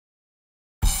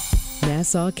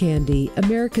Nassau Candy,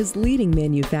 America's leading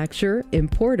manufacturer,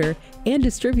 importer, and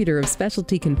distributor of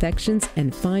specialty confections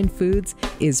and fine foods,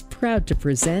 is proud to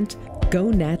present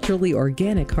GoNaturally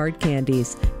Organic Hard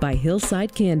Candies by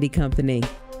Hillside Candy Company.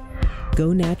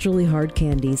 GoNaturally Hard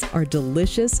Candies are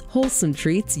delicious, wholesome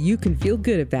treats you can feel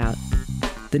good about.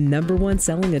 The #1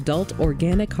 selling adult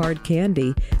organic hard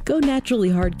candy,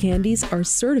 GoNaturally Hard Candies are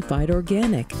certified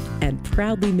organic and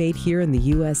proudly made here in the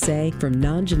USA from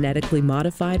non-genetically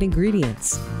modified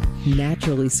ingredients.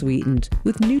 Naturally sweetened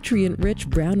with nutrient-rich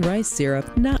brown rice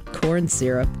syrup, not corn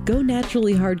syrup,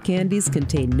 GoNaturally Hard Candies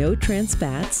contain no trans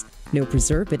fats, no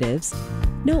preservatives,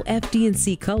 no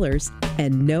FD&C colors,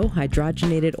 and no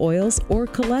hydrogenated oils or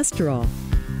cholesterol.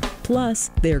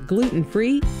 Plus, they're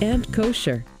gluten-free and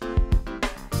kosher.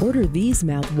 Order these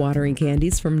mouth-watering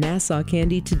candies from Nassau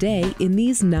Candy today in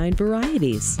these 9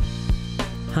 varieties: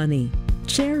 honey,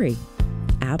 cherry,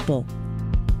 apple,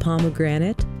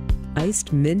 pomegranate,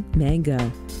 iced mint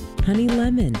mango, honey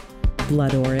lemon,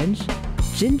 blood orange,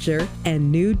 ginger,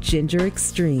 and new ginger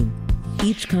extreme.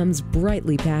 Each comes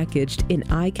brightly packaged in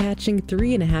eye-catching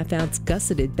 3.5-ounce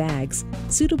gusseted bags,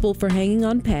 suitable for hanging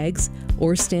on pegs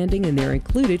or standing in their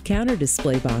included counter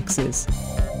display boxes.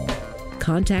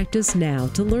 Contact us now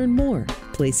to learn more,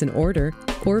 place an order,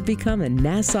 or become a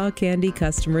Nassau Candy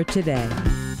customer today.